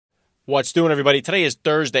What's doing, everybody? Today is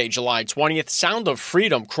Thursday, July 20th. Sound of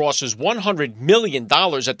Freedom crosses $100 million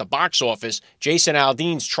at the box office. Jason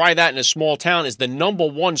Aldean's Try That in a Small Town is the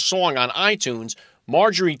 #1 song on iTunes.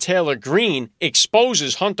 Marjorie Taylor Greene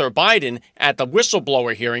exposes Hunter Biden at the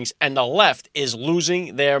whistleblower hearings, and the left is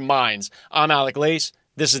losing their minds. I'm Alec Lace.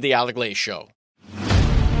 This is The Alec Lace Show.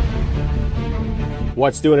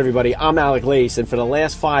 What's doing, everybody? I'm Alec Lace, and for the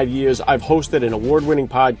last 5 years, I've hosted an award-winning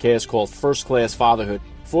podcast called First Class Fatherhood.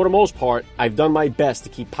 For the most part, I've done my best to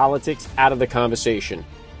keep politics out of the conversation,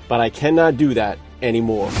 but I cannot do that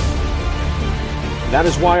anymore. That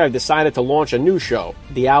is why I've decided to launch a new show,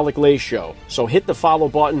 The Alec Lace Show. So hit the follow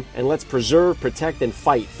button and let's preserve, protect, and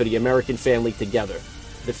fight for the American family together.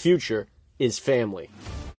 The future is family.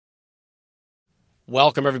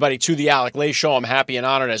 Welcome, everybody, to The Alec Lace Show. I'm happy and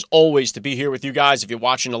honored, as always, to be here with you guys. If you're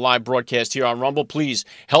watching the live broadcast here on Rumble, please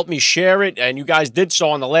help me share it. And you guys did so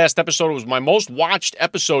on the last episode. It was my most watched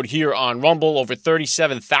episode here on Rumble, over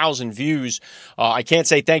 37,000 views. I can't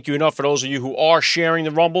say thank you enough for those of you who are sharing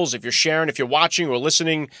the Rumbles. If you're sharing, if you're watching or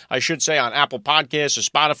listening, I should say, on Apple Podcasts or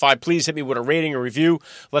Spotify, please hit me with a rating or review.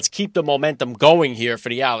 Let's keep the momentum going here for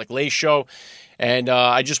The Alec Lace Show. And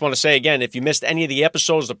I just want to say again, if you missed any of the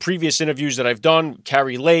episodes, the previous interviews that I've done,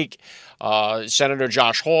 Carrie Lake, Senator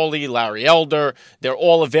Josh Hawley, Larry Elder, they're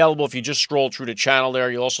all available if you just scroll through the channel there.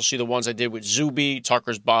 You'll also see the ones I did with Zuby,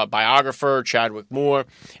 Tucker's biographer, Chadwick Moore.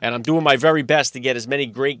 And I'm doing my very best to get as many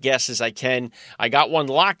great guests as I can. I got one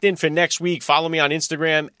locked in for next week. Follow me on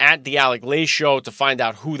Instagram at The Alec Lace Show to find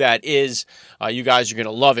out who that is. You guys are going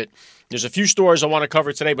to love it. There's a few stories I want to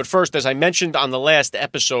cover today, but first, as I mentioned on the last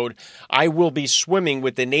episode, I will be swimming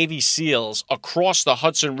with the Navy SEALs across the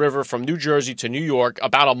Hudson River from New Jersey to New York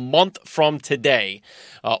about a month from today.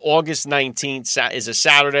 August 19th is a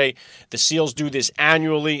Saturday. The SEALs do this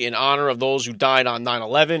annually in honor of those who died on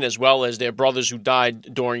 9/11, as well as their brothers who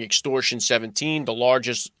died during Extortion 17, the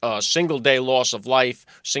largest single-day loss of life,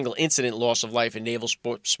 single incident loss of life in naval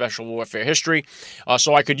special warfare history.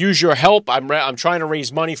 So I could use your help. I'm trying to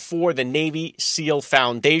raise money for the Navy SEAL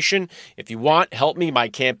Foundation. If you want, help me, my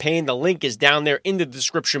campaign. The link is down there in the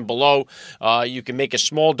description below. You can make a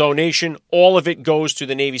small donation. All of it goes to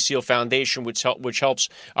the Navy SEAL Foundation, which helps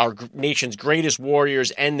our nation's greatest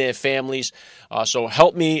warriors and their families. So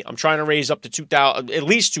help me. I'm trying to raise up to at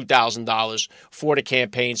least $2,000 for the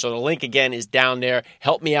campaign. So the link again is down there.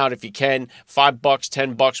 Help me out if you can. $5,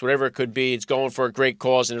 $10, whatever it could be. It's going for a great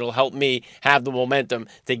cause, and it'll help me have the momentum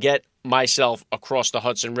to get myself across the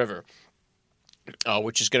Hudson River,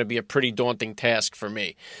 which is going to be a pretty daunting task for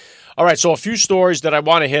me. All right, so a few stories that I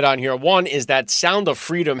want to hit on here. One is that Sound of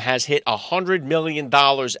Freedom has hit $100 million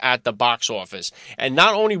at the box office. And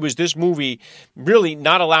not only was this movie really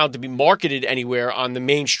not allowed to be marketed anywhere on the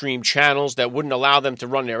mainstream channels that wouldn't allow them to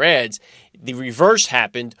run their ads, the reverse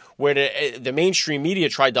happened where the mainstream media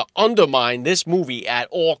tried to undermine this movie at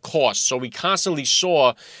all costs. So we constantly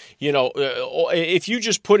saw, if you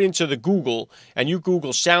just put into the Google and you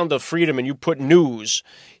Google Sound of Freedom and you put news,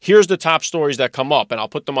 here's the top stories that come up, and I'll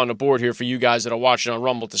put them on the board here for you guys that are watching on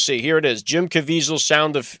Rumble to see. Here it is, Jim Caviezel's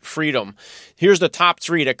Sound of Freedom. Here's the top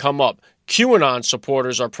 3 that come up. QAnon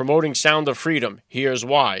supporters are promoting Sound of Freedom. Here's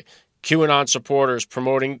why. QAnon supporters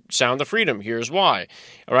promoting Sound of Freedom. Here's why.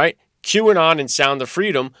 All right. QAnon and Sound of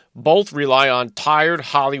Freedom both rely on tired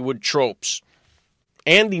Hollywood tropes.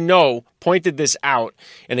 Andy No pointed this out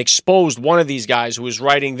and exposed one of these guys who was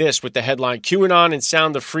writing this with the headline, QAnon and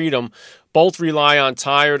Sound of Freedom both rely on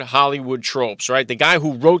tired Hollywood tropes, right? The guy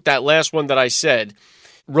who wrote that last one that I said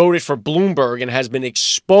wrote it for Bloomberg and has been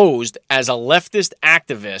exposed as a leftist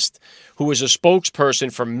activist who is a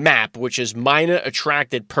spokesperson for MAP, which is Minor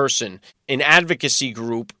Attracted Person, an advocacy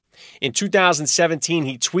group. In 2017,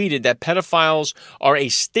 he tweeted that pedophiles are a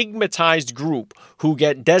stigmatized group who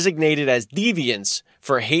get designated as deviants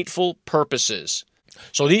for hateful purposes.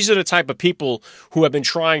 So these are the type of people who have been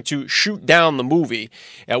trying to shoot down the movie,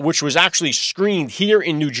 which was actually screened here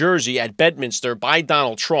in New Jersey at Bedminster by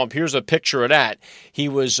Donald Trump. Here's a picture of that. He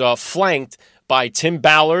was flanked by Tim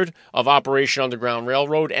Ballard of Operation Underground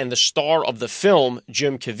Railroad and the star of the film,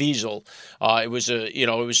 Jim Caviezel. It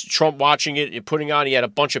was Trump watching it, putting on. He had a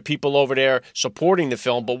bunch of people over there supporting the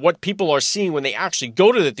film. But what people are seeing when they actually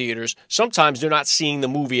go to the theaters, sometimes they're not seeing the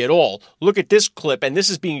movie at all. Look at this clip, and this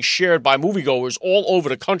is being shared by moviegoers all over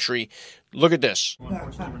the country. Look at this.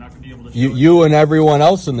 You and everyone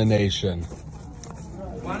else in the nation.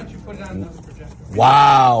 Why don't you put it on the projector?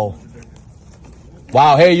 Wow.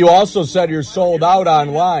 Wow, hey, you also said you're sold out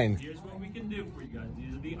online. Here's what we can do for you guys.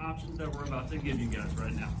 These are the options that we're about to give you guys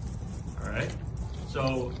right now. All right?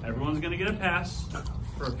 So everyone's going to get a pass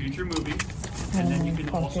for a future movie, and then you can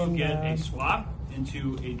also get a swap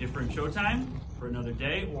into a different showtime for another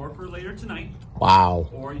day or for later tonight. Wow.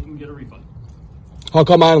 Or you can get a refund. How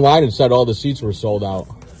come online it said all the seats were sold out?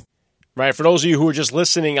 Right, for those of you who are just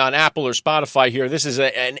listening on Apple or Spotify here, this is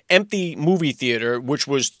an empty movie theater, which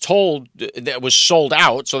was told that was sold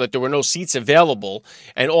out so that there were no seats available.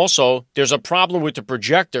 And also, there's a problem with the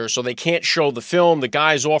projector, so they can't show the film. The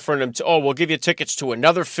guy's offering them, we'll give you tickets to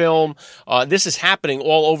another film. This is happening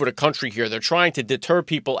all over the country here. They're trying to deter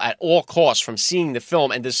people at all costs from seeing the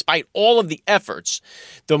film. And despite all of the efforts,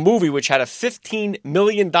 the movie, which had a $15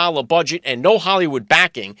 million budget and no Hollywood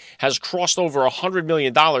backing, has crossed over $100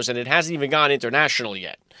 million, and it hasn't even gone international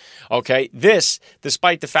yet. Okay, this,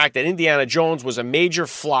 despite the fact that Indiana Jones was a major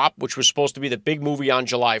flop, which was supposed to be the big movie on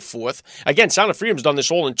July 4th. Again, Sound of Freedom's done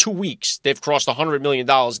this all in 2 weeks. They've crossed $100 million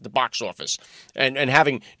at the box office. And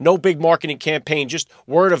having no big marketing campaign, just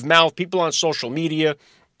word of mouth, people on social media,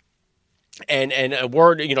 and a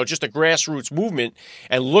word, just a grassroots movement.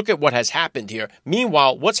 And look at what has happened here.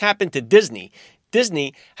 Meanwhile, what's happened to Disney?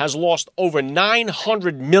 Disney has lost over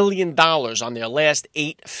 $900 million on their last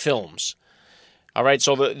 8 films. All right,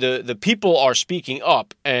 so the people are speaking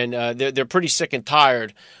up, and they're pretty sick and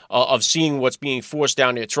tired of seeing what's being forced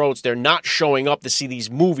down their throats. They're not showing up to see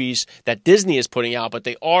these movies that Disney is putting out, but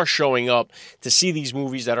they are showing up to see these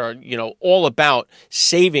movies that are, all about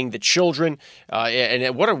saving the children.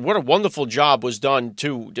 And what a wonderful job was done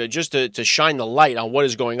too, just to shine the light on what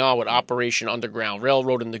is going on with Operation Underground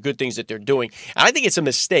Railroad and the good things that they're doing. And I think it's a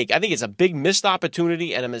mistake. I think it's a big missed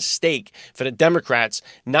opportunity and a mistake for the Democrats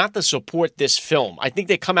not to support this film. I think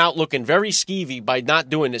they come out looking very skeevy by not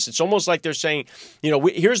doing this. It's almost like they're saying,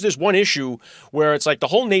 here's this one issue where it's like the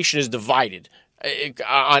whole nation is divided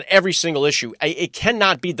on every single issue. It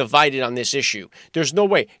cannot be divided on this issue. There's no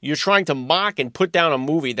way. You're trying to mock and put down a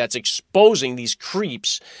movie that's exposing these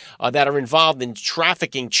creeps that are involved in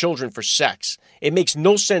trafficking children for sex. It makes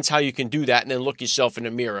no sense how you can do that and then look yourself in the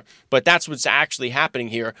mirror. But that's what's actually happening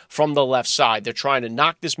here from the left side. They're trying to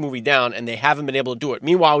knock this movie down, and they haven't been able to do it.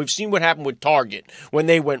 Meanwhile, we've seen what happened with Target when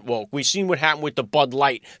they went woke. We've seen what happened with the Bud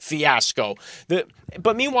Light fiasco.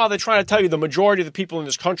 But meanwhile, they're trying to tell you the majority of the people in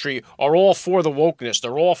this country are all for the wokeness.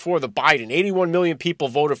 They're all for the Biden. 81 million people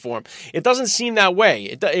voted for him. It doesn't seem that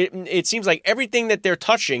way. It seems like everything that they're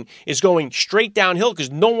touching is going straight downhill because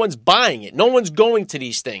no one's buying it. No one's going to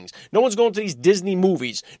these things. No one's going to these Disney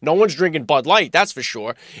movies. No one's drinking Bud Light, that's for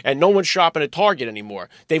sure. And no one's shopping at Target anymore.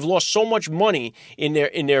 They've lost so much money in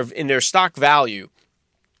their stock value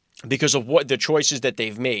because of what the choices that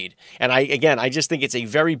they've made. And I just think it's a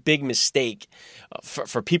very big mistake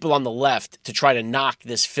for people on the left to try to knock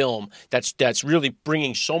this film that's really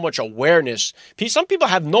bringing so much awareness. Some people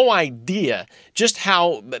have no idea just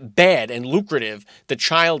how bad and lucrative the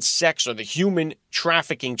child sex or the human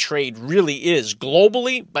trafficking trade really is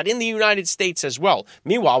globally, but in the United States as well.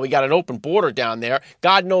 Meanwhile, we got an open border down there.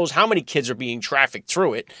 God knows how many kids are being trafficked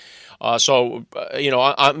through it.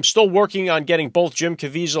 I'm still working on getting both Jim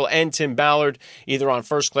Caviezel and Tim Ballard either on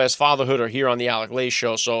First Class Fatherhood or here on the Alec Lay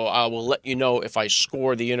Show. So I will let you know if I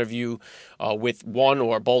score the interview with one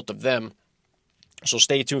or both of them. So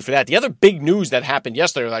stay tuned for that. The other big news that happened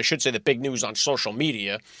yesterday, or I should say the big news on social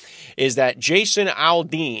media, is that Jason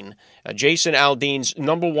Aldean's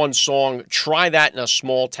 #1 song, Try That in a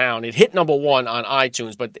Small Town, it hit #1 on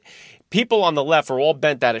iTunes, but people on the left are all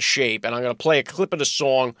bent out of shape, and I'm going to play a clip of the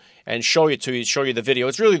song and show you the video.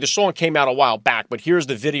 It's really, the song came out a while back, but here's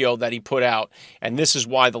the video that he put out, and this is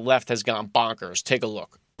why the left has gone bonkers. Take a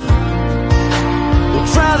look. We'll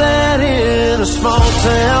try that in a small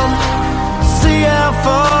town. See how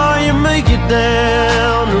far you make it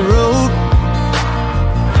down the road.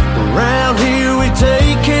 Around here we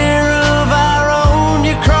take care of our own.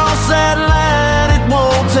 You cross that line, it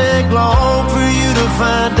won't take long for you to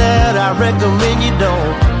find out. I recommend you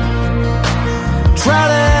don't. Try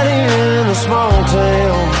that in a small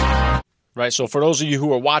town. Right, so for those of you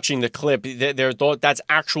who are watching the clip, that's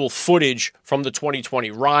actual footage from the 2020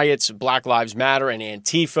 riots, Black Lives Matter and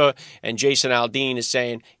Antifa, and Jason Aldean is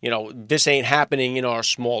saying, this ain't happening in our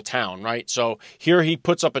small town, right? So here he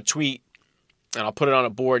puts up a tweet, and I'll put it on a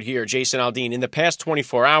board here. Jason Aldean, in the past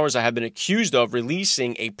 24 hours, I have been accused of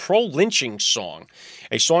releasing a pro-lynching song,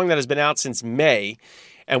 a song that has been out since May,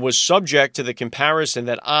 and was subject to the comparison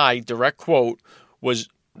that I, direct quote, was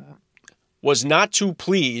not too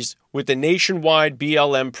pleased with the nationwide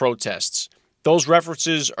BLM protests. Those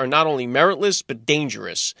references are not only meritless, but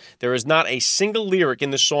dangerous. There is not a single lyric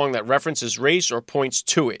in the song that references race or points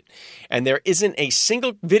to it. And there isn't a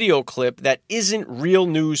single video clip that isn't real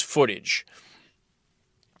news footage.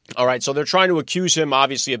 All right, so they're trying to accuse him,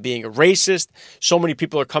 obviously, of being a racist. So many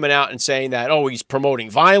people are coming out and saying that, oh, he's promoting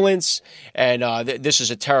violence, and this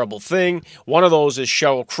is a terrible thing. One of those is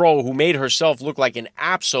Sheryl Crow, who made herself look like an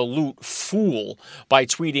absolute fool by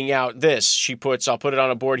tweeting out this. She puts, I'll put it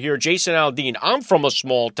on a board here, Jason Aldean, I'm from a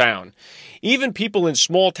small town. Even people in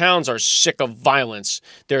small towns are sick of violence.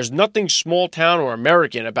 There's nothing small town or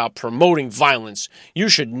American about promoting violence. You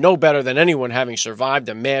should know better than anyone having survived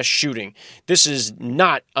a mass shooting. This is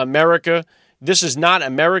not America. This is not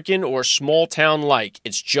American or small town like.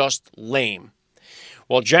 It's just lame.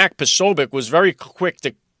 Well, Jack Posobiec was very quick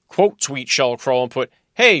to quote tweet Sheryl Crow and put,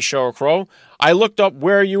 hey, Sheryl Crow, I looked up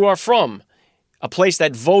where you are from, a place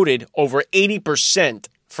that voted over 80%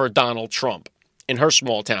 for Donald Trump in her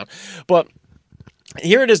small town. But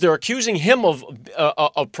here it is, they're accusing him of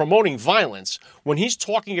promoting violence when he's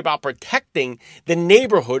talking about protecting the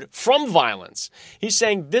neighborhood from violence. He's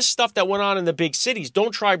saying this stuff that went on in the big cities,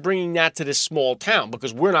 don't try bringing that to this small town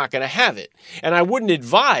because we're not going to have it. And I wouldn't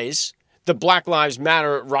advise the Black Lives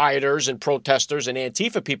Matter rioters and protesters and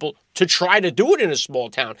Antifa people to try to do it in a small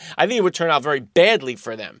town. I think it would turn out very badly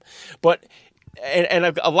for them. But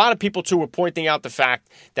and a lot of people, too, were pointing out the fact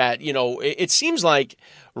that, you know, it seems like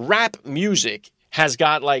rap music has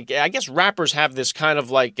got, like, I guess rappers have this kind of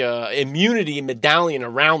like immunity medallion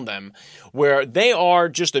around them where they are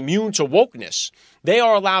just immune to wokeness. They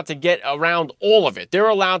are allowed to get around all of it. They're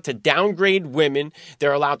allowed to downgrade women.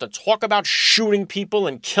 They're allowed to talk about shooting people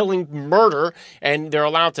and killing murder. And they're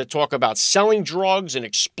allowed to talk about selling drugs and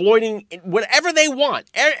exploiting whatever they want.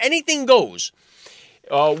 Anything goes.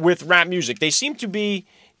 With rap music, they seem to be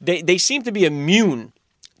immune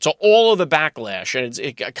to all of the backlash, and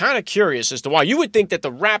it's kind of curious as to why. You would think that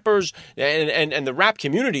the rappers and the rap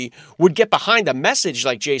community would get behind a message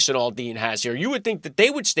like Jason Aldean has here. You would think that they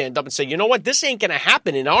would stand up and say, you know what, this ain't going to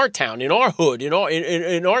happen in our town, in our hood, in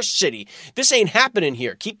our city. This ain't happening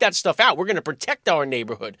here. Keep that stuff out. We're going to protect our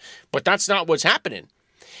neighborhood. But that's not what's happening.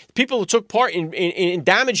 People who took part in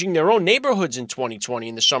damaging their own neighborhoods in 2020,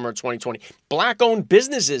 in the summer of 2020. Black-owned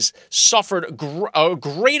businesses suffered a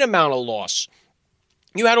great amount of loss.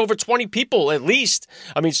 You had over 20 people, at least.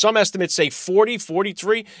 I mean, some estimates say 40,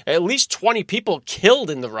 43, at least 20 people killed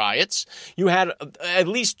in the riots. You had at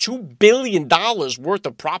least $2 billion worth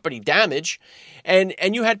of property damage. And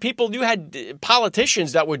you had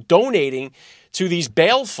politicians that were donating to these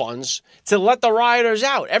bail funds to let the rioters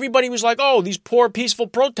out. Everybody was like, oh, these poor peaceful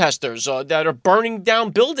protesters that are burning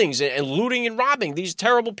down buildings and looting and robbing. These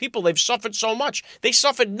terrible people, they've suffered so much. They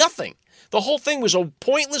suffered nothing. The whole thing was a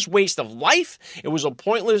pointless waste of life. It was a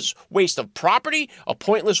pointless waste of property, a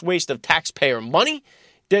pointless waste of taxpayer money.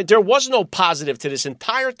 There was no positive to this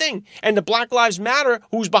entire thing. And the Black Lives Matter,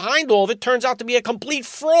 who's behind all of it, turns out to be a complete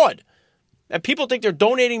fraud. And people think they're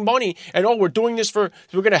donating money and, oh, we're doing this we're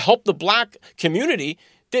going to help the black community.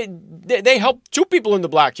 They helped two people in the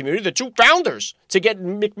black community, the two founders, to get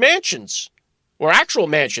McMansions. Or actual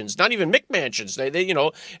mansions, not even McMansions.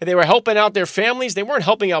 They were helping out their families. They weren't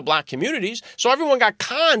helping out black communities. So everyone got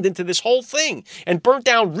conned into this whole thing and burnt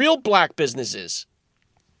down real black businesses.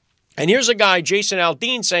 And here's a guy, Jason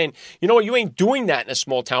Aldean, saying, you know what, you ain't doing that in a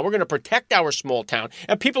small town. We're going to protect our small town.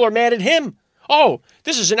 And people are mad at him. Oh,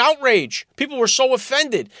 this is an outrage. People were so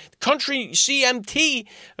offended. Country CMT,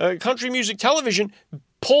 Country Music Television,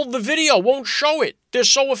 pulled the video, won't show it. They're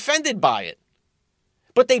so offended by it.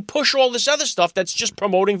 But they push all this other stuff that's just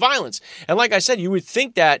promoting violence. And like I said, you would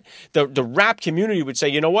think that the rap community would say,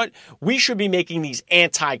 you know what? We should be making these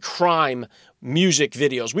anti-crime music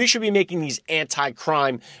videos. We should be making these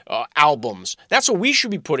anti-crime albums. That's what we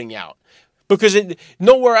should be putting out. Because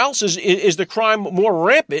nowhere else is the crime more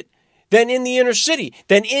rampant than in the inner city,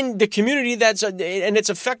 than in the community and it's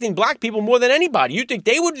affecting black people more than anybody. You think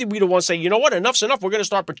they would be the ones saying, you know what, enough's enough. We're going to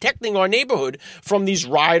start protecting our neighborhood from these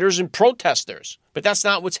rioters and protesters. But that's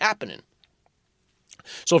not what's happening.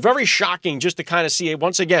 So very shocking just to kind of see it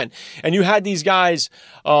once again. And you had these guys,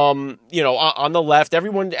 on the left,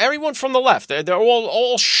 everyone from the left, they're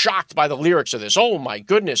all shocked by the lyrics of this. Oh my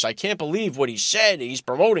goodness, I can't believe what he said. He's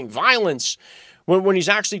promoting violence. When he's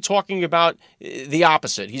actually talking about the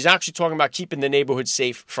opposite. He's actually talking about keeping the neighborhood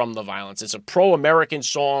safe from the violence. It's a pro-American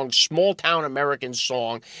song, small-town American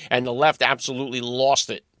song, and the left absolutely lost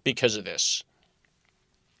it because of this.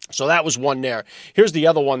 So that was one there. Here's the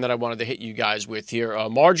other one that I wanted to hit you guys with here.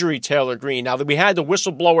 Marjorie Taylor Greene. Now, we had the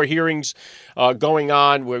whistleblower hearings going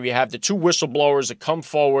on where we have the two whistleblowers that come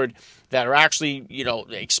forward that are actually,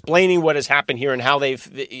 explaining what has happened here and how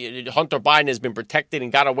Hunter Biden has been protected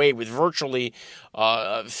and got away with virtually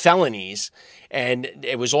felonies. And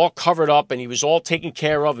it was all covered up and he was all taken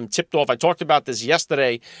care of and tipped off. I talked about this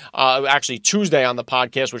yesterday, actually Tuesday on the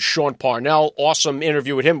podcast with Sean Parnell. Awesome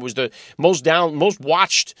interview with him. It was the most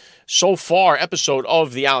watched so far episode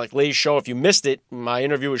of the Alec Lays Show. If you missed it, my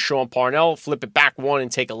interview with Sean Parnell, flip it back one and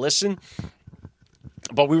take a listen.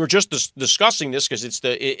 But we were just discussing this because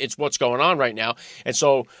it's what's going on right now. And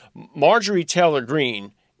so Marjorie Taylor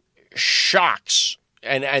Greene shocks.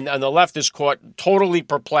 And the left is caught totally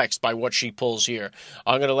perplexed by what she pulls here.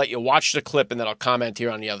 I'm going to let you watch the clip, and then I'll comment here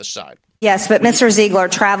on the other side. Yes, but Mr. Ziegler,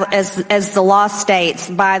 as the law states,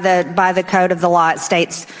 by the code of the law, it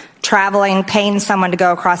states traveling, paying someone to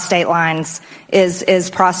go across state lines is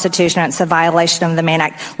prostitution. It's a violation of the Mann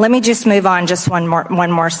Act. Let me just move on just one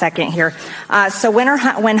more second here. So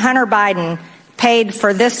when Hunter Biden paid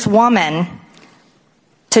for this woman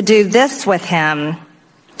to do this with him,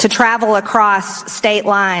 to travel across state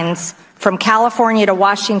lines from California to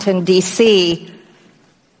Washington, D.C.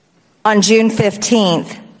 on June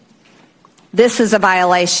 15th, this is a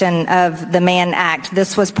violation of the Mann Act.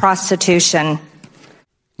 This was prostitution.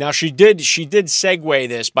 Now, she did segue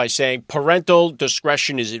this by saying parental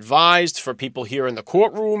discretion is advised for people here in the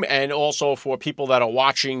courtroom and also for people that are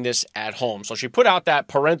watching this at home. So she put out that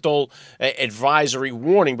parental advisory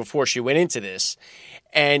warning before she went into this.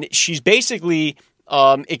 And she's basically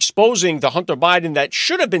exposing the Hunter Biden that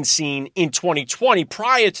should have been seen in 2020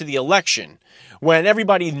 prior to the election, when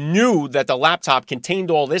everybody knew that the laptop contained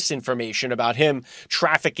all this information about him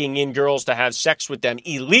trafficking in girls to have sex with them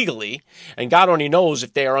illegally. And God only knows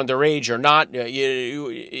if they are underage or not.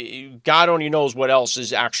 God only knows what else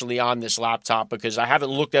is actually on this laptop, because I haven't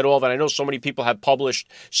looked at all of it. I know so many people have published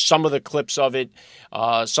some of the clips of it.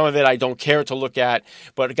 Some of it I don't care to look at.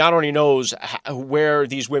 But God only knows where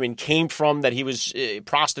these women came from that he was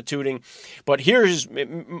prostituting. But here's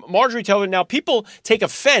Marjorie Taylor. Now, people take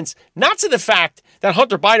offense not to the fact that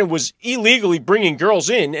Hunter Biden was illegally bringing girls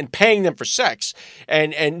in and paying them for sex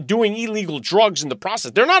and doing illegal drugs in the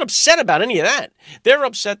process. They're not upset about any of that. They're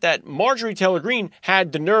upset that Marjorie Taylor Greene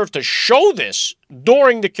had the nerve to show this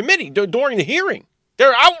during the committee, during the hearing.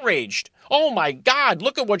 They're outraged. Oh my God,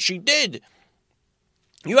 look at what she did.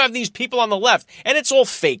 You have these people on the left, and it's all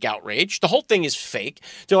fake outrage. The whole thing is fake.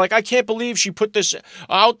 They're like, I can't believe she put this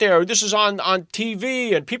out there. This is on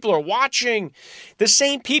TV, and people are watching. The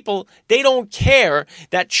same people, they don't care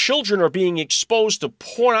that children are being exposed to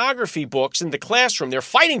pornography books in the classroom. They're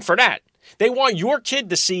fighting for that. They want your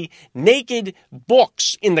kid to see naked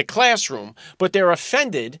books in the classroom, but they're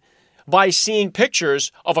offended by seeing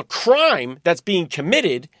pictures of a crime that's being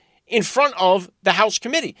committed in front of the House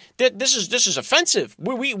committee. This is offensive.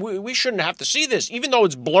 We shouldn't have to see this, even though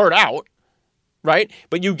it's blurred out, right?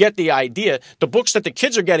 But you get the idea. The books that the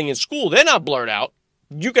kids are getting in school, they're not blurred out.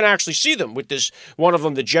 You can actually see them with this, one of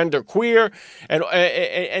them, the gender queer, and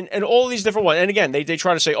all these different ones. And again, they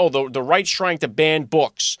try to say, oh, the right's trying to ban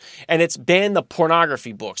books, and it's ban the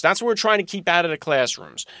pornography books. That's what we're trying to keep out of the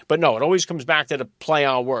classrooms. But no, it always comes back to the play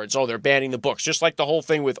on words. Oh, they're banning the books. Just like the whole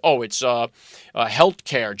thing with, it's health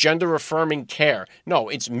care, gender-affirming care. No,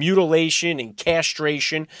 it's mutilation and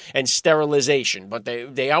castration and sterilization. But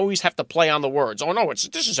they always have to play on the words. Oh, no,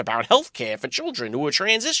 this is about health care for children who are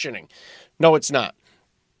transitioning. No, it's not.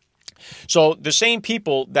 So the same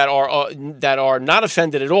people that are not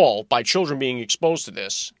offended at all by children being exposed to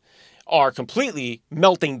this are completely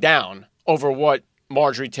melting down over what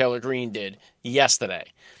Marjorie Taylor Greene did yesterday.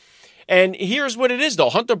 And here's what it is, though.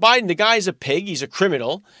 Hunter Biden, the guy is a pig. He's a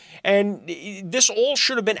criminal. And this all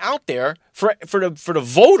should have been out there for the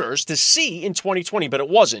voters to see in 2020, but it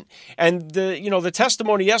wasn't. And the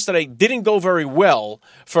testimony yesterday didn't go very well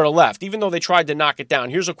for the left, even though they tried to knock it down.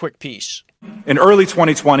 Here's a quick piece. In early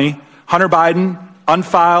 2020, Hunter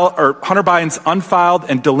Biden's unfiled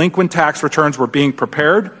and delinquent tax returns were being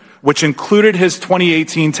prepared, which included his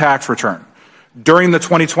 2018 tax return. During the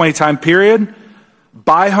 2020 time period,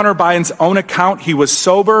 by Hunter Biden's own account, he was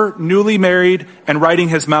sober, newly married, and writing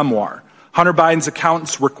his memoir. Hunter Biden's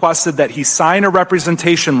accountants requested that he sign a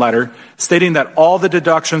representation letter stating that all the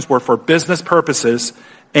deductions were for business purposes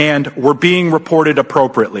and were being reported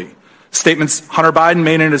appropriately. Statements Hunter Biden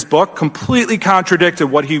made in his book completely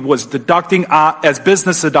contradicted what he was deducting as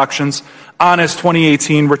business deductions on his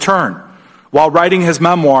 2018 return. While writing his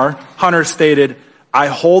memoir, Hunter stated, I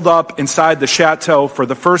holed up inside the chateau for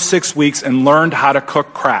the first 6 weeks and learned how to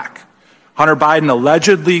cook crack. Hunter Biden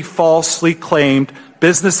allegedly falsely claimed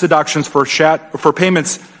business deductions for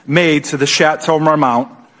payments made to the Chateau Marmont,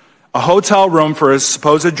 a hotel room for his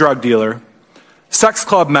supposed drug dealer, sex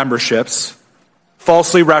club memberships,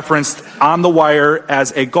 falsely referenced on the wire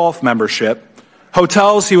as a golf membership,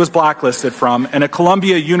 hotels he was blacklisted from, and a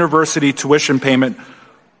Columbia University tuition payment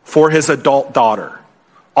for his adult daughter.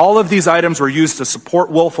 All of these items were used to support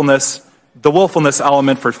the willfulness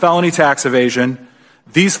element for felony tax evasion.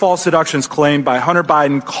 These false deductions claimed by Hunter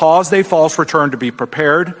Biden caused a false return to be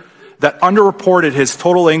prepared that underreported his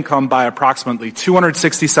total income by approximately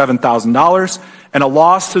 $267,000 and a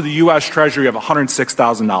loss to the U.S. Treasury of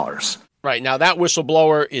 $106,000. Right. Now, that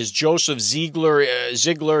whistleblower is Joseph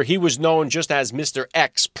Ziegler. He was known just as Mr.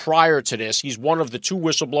 X prior to this. He's one of the two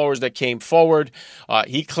whistleblowers that came forward.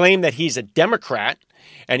 He claimed that he's a Democrat,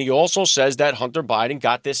 and he also says that Hunter Biden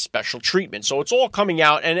got this special treatment. So it's all coming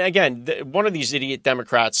out. And again, one of these idiot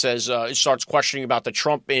Democrats says, starts questioning about the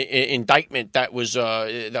Trump indictment that was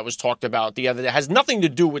talked about the other day. It has nothing to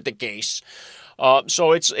do with the case.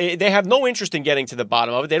 So they have no interest in getting to the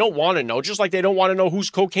bottom of it. They don't want to know, just like they don't want to know whose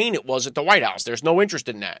cocaine it was at the White House. There's no interest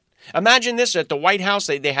in that. Imagine this, at the White House,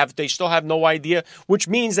 they still have no idea, which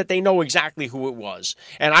means that they know exactly who it was.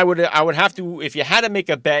 And I would have to, if you had to make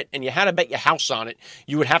a bet and you had to bet your house on it,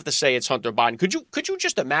 you would have to say it's Hunter Biden. Could you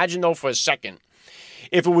just imagine, though, for a second,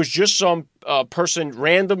 if it was just some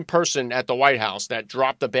random person at the White House that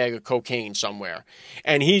dropped a bag of cocaine somewhere,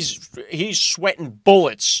 and he's sweating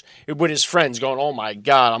bullets with his friends, going, "Oh my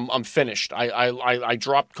God, I'm finished. I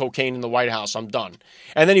dropped cocaine in the White House. I'm done."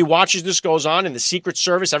 And then he watches this goes on, and the Secret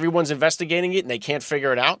Service, everyone's investigating it, and they can't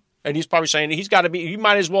figure it out. And he's probably saying he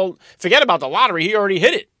might as well forget about the lottery. He already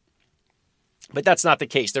hit it. But that's not the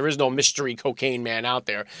case. There is no mystery cocaine man out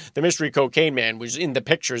there. The mystery cocaine man was in the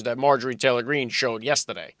pictures that Marjorie Taylor Greene showed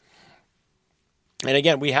yesterday. And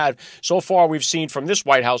again, so far we've seen from this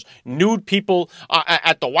White House, nude people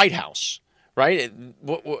at the White House, right?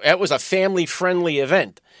 It was a family-friendly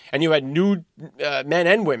event. And you had nude men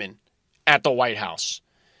and women at the White House.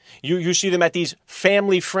 You see them at these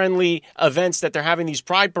family-friendly events that they're having these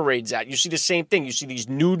pride parades at. You see the same thing. You see these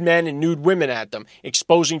nude men and nude women at them,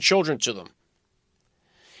 exposing children to them.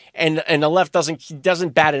 And the left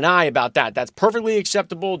doesn't bat an eye about that. That's perfectly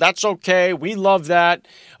acceptable. That's okay. We love that.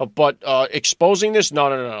 But exposing this,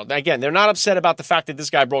 no. Again, they're not upset about the fact that this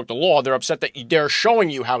guy broke the law. They're upset that they're showing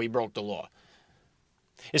you how he broke the law.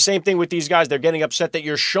 The same thing with these guys. They're getting upset that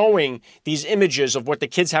you're showing these images of what the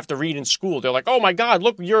kids have to read in school. They're like, "Oh my God,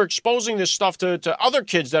 look, you're exposing this stuff to other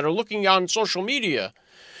kids that are looking on social media."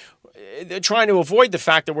 They're trying to avoid the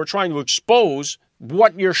fact that we're trying to expose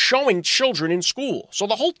what you're showing children in school. So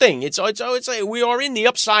the whole thing, we are in the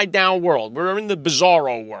upside down world. We're in the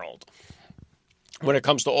bizarro world when it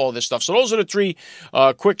comes to all this stuff. So those are the three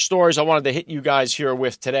quick stories I wanted to hit you guys here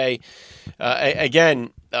with today.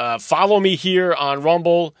 Again, follow me here on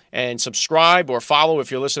Rumble and subscribe, or follow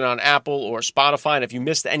if you're listening on Apple or Spotify. And if you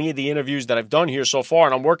missed any of the interviews that I've done here so far,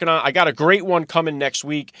 and I'm working on, I got a great one coming next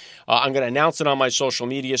week. I'm going to announce it on my social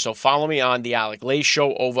media. So follow me on the Alec Lay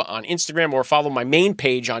Show over on Instagram, or follow my main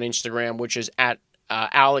page on Instagram, which is at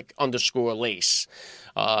Alec_Lace.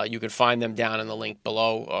 You can find them down in the link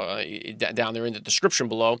below, down there in the description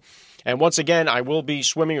below. And once again, I will be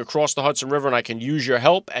swimming across the Hudson River, and I can use your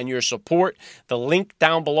help and your support. The link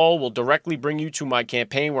down below will directly bring you to my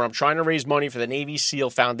campaign where I'm trying to raise money for the Navy SEAL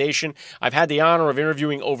Foundation. I've had the honor of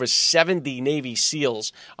interviewing over 70 Navy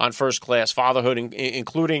SEALs on First Class Fatherhood,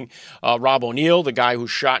 including Rob O'Neill, the guy who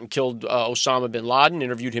shot and killed Osama bin Laden.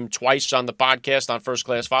 Interviewed him twice on the podcast on First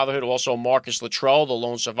Class Fatherhood. Also Marcus Luttrell, the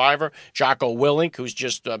lone survivor. Jocko Willink, who's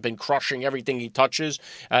just been crushing everything he touches,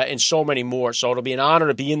 and so many more. So it'll be an honor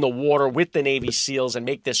to be in the water with the Navy SEALs and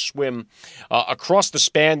make this swim across the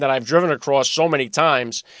span that I've driven across so many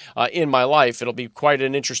times in my life. It'll be quite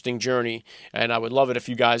an interesting journey, and I would love it if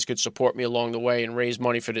you guys could support me along the way and raise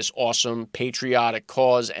money for this awesome patriotic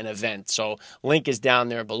cause and event. So link is down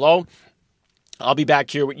there below. I'll be back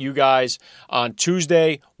here with you guys on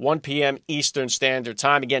Tuesday, 1 p.m. Eastern Standard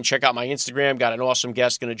Time. Again, check out my Instagram. Got an awesome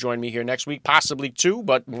guest going to join me here next week. Possibly two,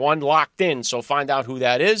 but one locked in. So find out who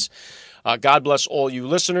that is. God bless all you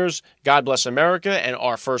listeners. God bless America and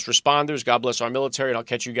our first responders. God bless our military. And I'll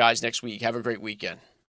catch you guys next week. Have a great weekend.